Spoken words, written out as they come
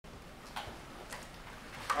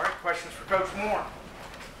questions for Coach Moore?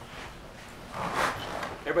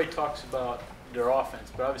 Everybody talks about their offense,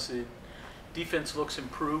 but obviously defense looks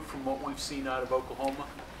improved from what we've seen out of Oklahoma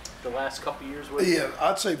the last couple of years. Yeah,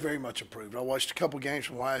 I'd say very much improved. I watched a couple games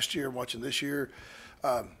from last year, watching this year.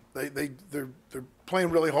 They're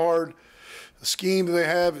playing really hard. The scheme that they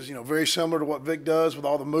have is very similar to what Vic does with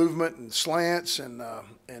all the movement and slants and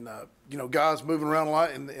guys moving around a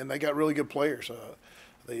lot, and they got really good players.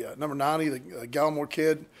 The number 90, the Gallimore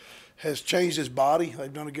kid, has changed his body.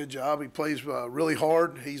 They've done a good job. He plays really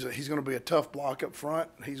hard. He's going to be a tough block up front.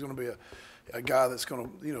 He's going to be a guy that's going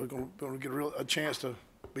to get a chance to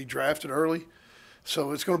be drafted early.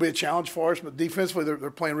 So it's going to be a challenge for us. But defensively,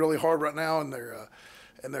 they're playing really hard right now, and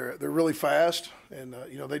they're really fast. And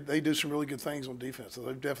they do some really good things on defense. So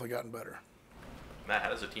they've definitely gotten better. Matt, how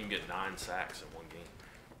does a team get 9 sacks in one game?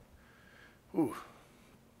 Ooh.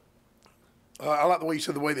 I like the way you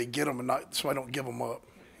said the way they get them, and not so I don't give them up.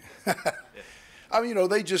 I mean,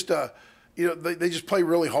 they just they just play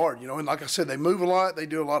really hard, and like I said, they move a lot. They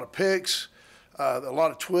do a lot of picks, a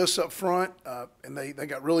lot of twists up front, and they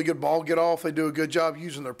got really good ball get off. They do a good job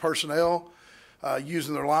using their personnel,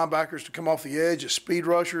 using their linebackers to come off the edge as speed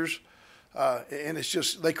rushers, and it's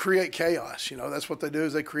just they create chaos. That's what they do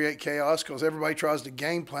is they create chaos because everybody tries to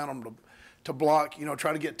game plan them to block.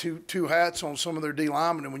 Try to get two hats on some of their D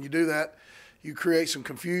linemen, and when you do that, you create some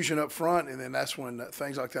confusion up front, and then that's when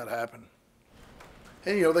things like that happen.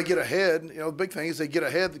 And, they get ahead. The big thing is they get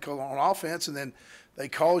ahead because on offense, and then they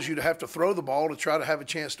cause you to have to throw the ball to try to have a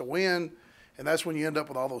chance to win, and that's when you end up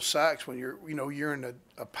with all those sacks when you're in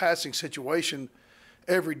a passing situation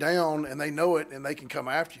every down, and they know it, and they can come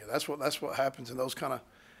after you. That's what happens in those kind of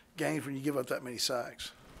games when you give up that many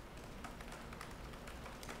sacks.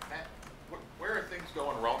 Matt, where are things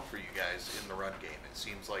going wrong for you guys in the run game? It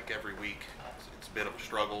seems like every week it's a bit of a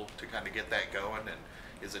struggle to kind of get that going. And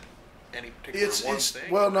is it any particular one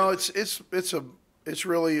thing? Well, no, it's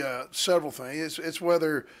really several things. It's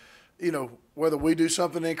whether we do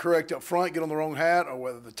something incorrect up front, get on the wrong hat, or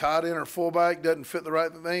whether the tight end or fullback doesn't fit the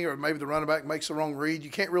right thing, or maybe the running back makes the wrong read. You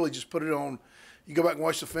can't really just put it on. You go back and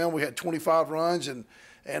watch the film. We had 25 runs, and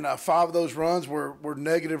 5 of those runs were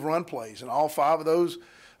negative run plays, and all 5 of those.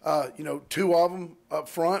 2 of them up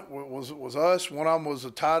front was us. One of them was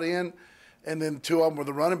a tight end, and then 2 of them were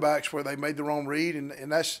the running backs where they made the wrong read,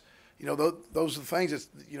 and that's those are the things that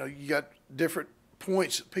you got different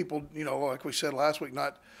points. People like we said last week,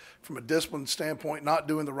 not from a discipline standpoint, not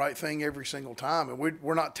doing the right thing every single time, and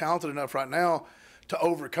we're not talented enough right now to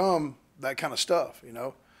overcome that kind of stuff,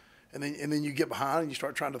 And then you get behind and you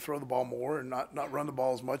start trying to throw the ball more and not run the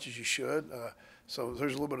ball as much as you should. So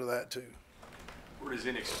there's a little bit of that too. Where does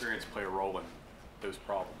inexperience play a role in those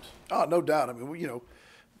problems? Oh, no doubt. I mean,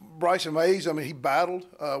 Bryson Mays, he battled.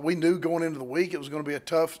 We knew going into the week it was going to be a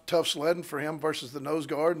tough sledding for him versus the nose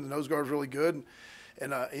guard, and the nose guard was really good.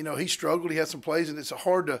 And he struggled. He had some plays, and it's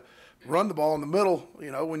hard to run the ball in the middle,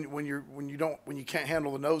 when you can't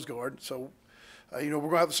handle the nose guard. So, we're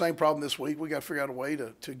going to have the same problem this week. We got to figure out a way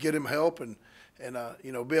to get him help and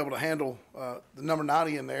be able to handle the number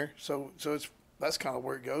 90 in there. So that's kind of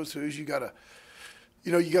where it goes to is you got to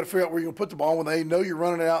figure out where you're going to put the ball. When they know you're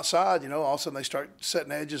running it outside, all of a sudden they start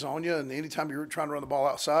setting edges on you. And anytime you're trying to run the ball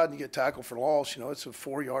outside and you get tackled for loss, it's a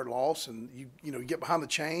 4-yard loss. And you get behind the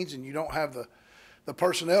chains and you don't have the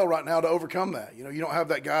personnel right now to overcome that. You don't have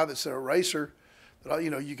that guy that's an eraser that,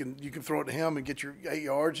 you can throw it to him and get your 8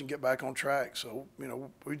 yards and get back on track. So,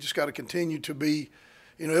 we just got to continue to be,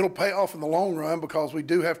 it'll pay off in the long run because we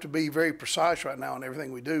do have to be very precise right now in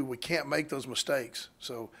everything we do. We can't make those mistakes.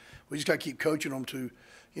 So we just got to keep coaching them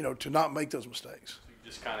to not make those mistakes. So you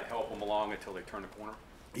just kind of help them along until they turn the corner?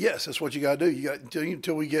 Yes, that's what you got to do. You got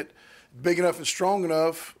until we get big enough and strong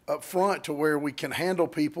enough up front to where we can handle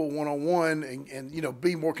people one-on-one and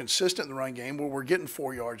be more consistent in the run game where we're getting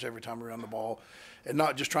 4 yards every time we run the ball and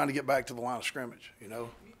not just trying to get back to the line of scrimmage, You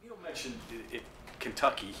mentioned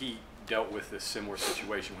Kentucky. He dealt with a similar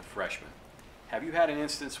situation with freshmen. Have you had an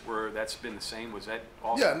instance where that's been the same? Was that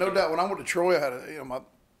also? Yeah, no doubt. When I went to Troy, I had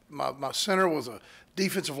my center was a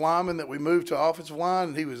defensive lineman that we moved to offensive line,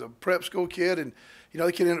 and he was a prep school kid, and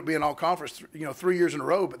the kid ended up being all conference 3 years in a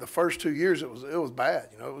row. But the first 2 years it was bad.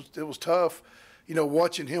 It was tough.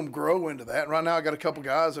 Watching him grow into that. And right now I got a couple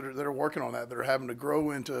guys that are working on that are having to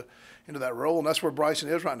grow into that role, and that's where Bryson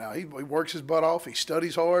is right now. He works his butt off. He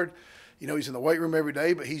studies hard. He's in the weight room every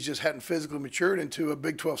day, but he's just hadn't physically matured into a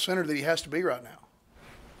Big 12 center that he has to be right now.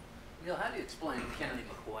 How do you explain Kennedy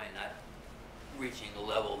McCoy not reaching the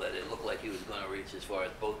level that it looked like he was going to reach as far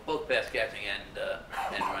as both pass catching and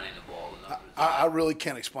running the ball? I really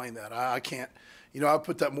can't explain that. I can't. I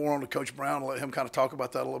put that more on to Coach Brown and let him kind of talk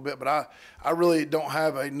about that a little bit. But I really don't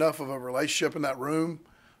have enough of a relationship in that room,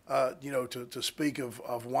 to speak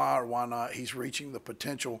of why or why not he's reaching the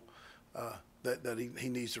potential that he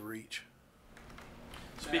needs to reach.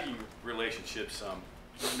 Speaking of relationships,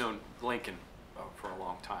 you've known Lincoln for a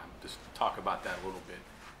long time. Just talk about that a little bit.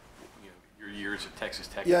 Your years at Texas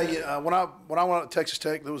Tech. Yeah. When I went out to Texas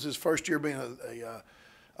Tech, that was his first year being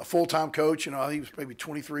a full-time coach. He was maybe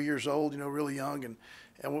 23 years old. Really young,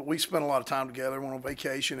 and we spent a lot of time together. Went on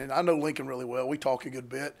vacation, and I know Lincoln really well. We talk a good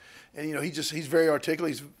bit, and he's very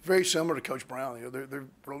articulate. He's very similar to Coach Brown.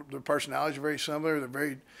 Their personalities are very similar. They're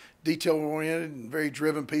very detail-oriented and very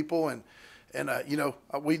driven people, and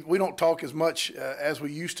we don't talk as much as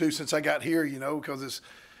we used to since I got here. Because it's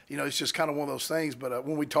just kind of one of those things. But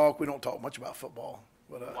when we talk, we don't talk much about football.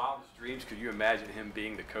 But, wildest dreams, could you imagine him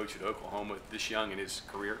being the coach at Oklahoma this young in his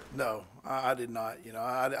career? No, I did not.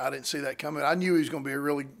 I didn't see that coming. I knew he was going to be a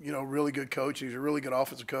really, really good coach. He's a really good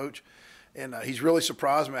offensive coach. And he's really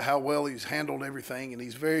surprised me at how well he's handled everything. And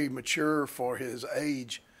he's very mature for his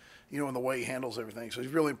age, in the way he handles everything. So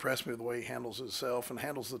he's really impressed me with the way he handles himself and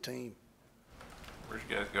handles the team. Where'd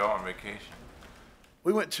you guys go on vacation?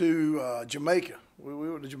 We went to Jamaica. We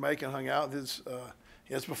went to Jamaica and hung out.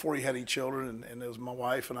 That's before he had any children, and it was my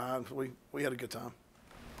wife and I. And we had a good time.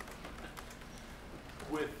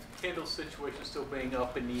 With Kendall's situation still being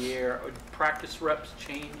up in the air, practice reps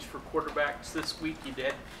change for quarterbacks this week?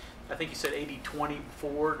 I think you said 80-20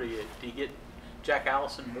 before. Do you get Jack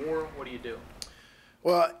Allison more? What do you do?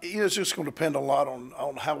 Well, it's just going to depend a lot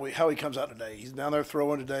on how he comes out today. He's down there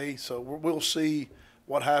throwing today, so we'll see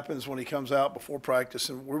what happens when he comes out before practice.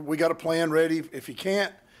 And we got a plan ready if he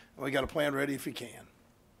can't, and we got a plan ready if he can.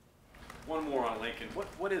 One more on Lincoln.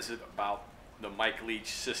 What is it about the Mike Leach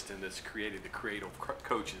system that's created the creative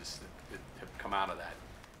coaches that have come out of that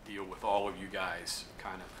deal with all of you guys,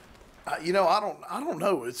 kind of? I don't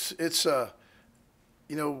know. It's with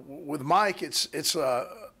Mike,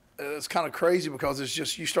 it's kind of crazy because it's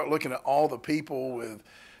just you start looking at all the people with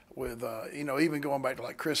even going back to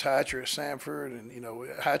like Chris Hatcher at Sanford, and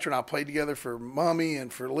Hatcher and I played together for Mummy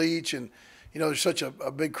and for Leach, and there's such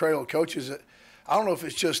a big cradle of coaches that I don't know if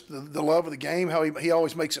it's just the love of the game, how he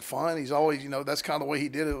always makes it fun. He's always that's kind of the way he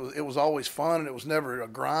did it. It was always fun, and it was never a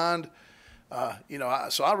grind.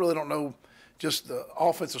 So I really don't know. Just the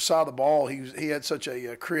offensive side of the ball, he had such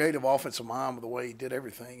a creative offensive mind with the way he did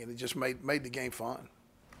everything, and it just made the game fun.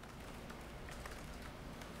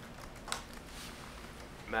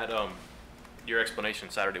 Matt, your explanation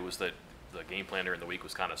Saturday was that the game plan during the week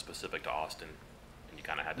was kind of specific to Austin, and you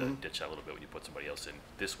kind of had to ditch that a little bit when you put somebody else in.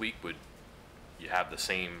 This week, would you have the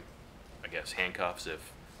same, I guess, handcuffs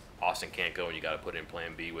if Austin can't go and you got to put in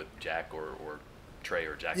plan B with Jack or Trey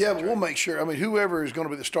or Jackson? Yeah, but we'll make sure. I mean, whoever is going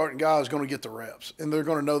to be the starting guy is going to get the reps, and they're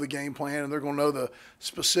going to know the game plan, and they're going to know the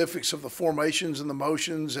specifics of the formations and the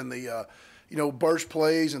motions and the burst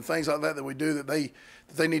plays and things like that we do that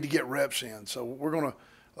they need to get reps in. So we're going to,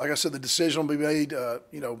 like I said, the decision will be made,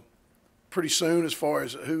 pretty soon as far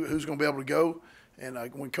as who's going to be able to go. And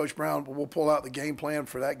when Coach Brown, we'll pull out the game plan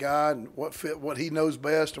for that guy and what he knows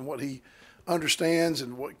best and what he understands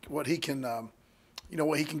and what he can,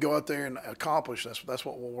 what he can go out there and accomplish. That's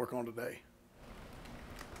what we'll work on today.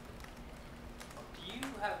 Do you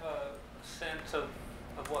have a sense of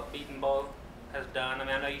what Beatonbaugh has done? I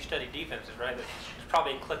mean, I know you study defenses, right? But there's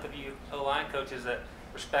probably a clique of you O-line coaches that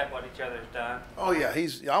respect what each other's done. Oh yeah,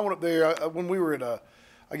 I went up there when we were at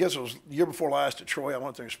I guess it was the year before last at Troy. I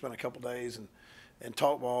went there and spent a couple days and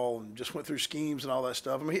talked ball and just went through schemes and all that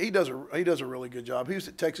stuff. I mean, he does a really good job. He was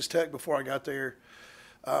at Texas Tech before I got there,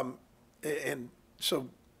 and so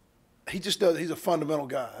he just does. He's a fundamental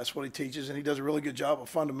guy. That's what he teaches, and he does a really good job of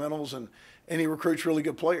fundamentals, and he recruits really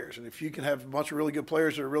good players. And if you can have a bunch of really good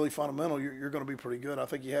players that are really fundamental, you're going to be pretty good. I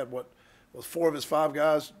think he had was 4 of his 5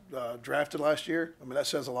 guys drafted last year. I mean, that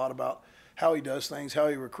says a lot about how he does things, how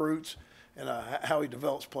he recruits, and how he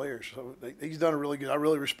develops players. So he's done a really good. I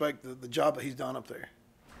really respect the job that he's done up there.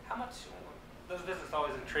 How much those visits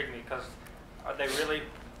always intrigue me because are they really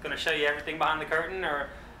going to show you everything behind the curtain, or?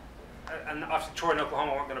 And obviously Troy and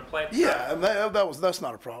Oklahoma weren't going to play. Yeah, and that's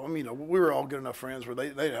not a problem. We were all good enough friends where they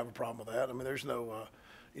didn't have a problem with that. I mean, there's no,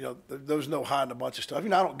 there's no hiding a bunch of stuff. You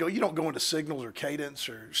don't go into signals or cadence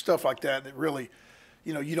or stuff like that really,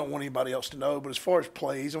 you don't want anybody else to know. But as far as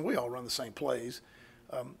plays, and we all run the same plays,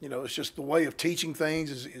 it's just the way of teaching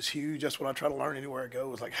things is huge. That's what I try to learn anywhere I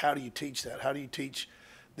go. Is like, how do you teach that? How do you teach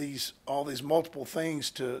all these multiple things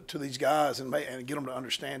to these guys and get them to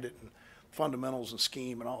understand it? And fundamentals and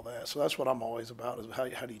scheme and all that. So that's what I'm always about is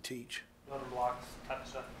how do you teach? Building blocks type of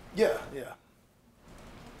stuff. Yeah.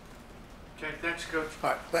 Okay, thanks, Coach. All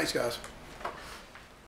right, thanks, guys.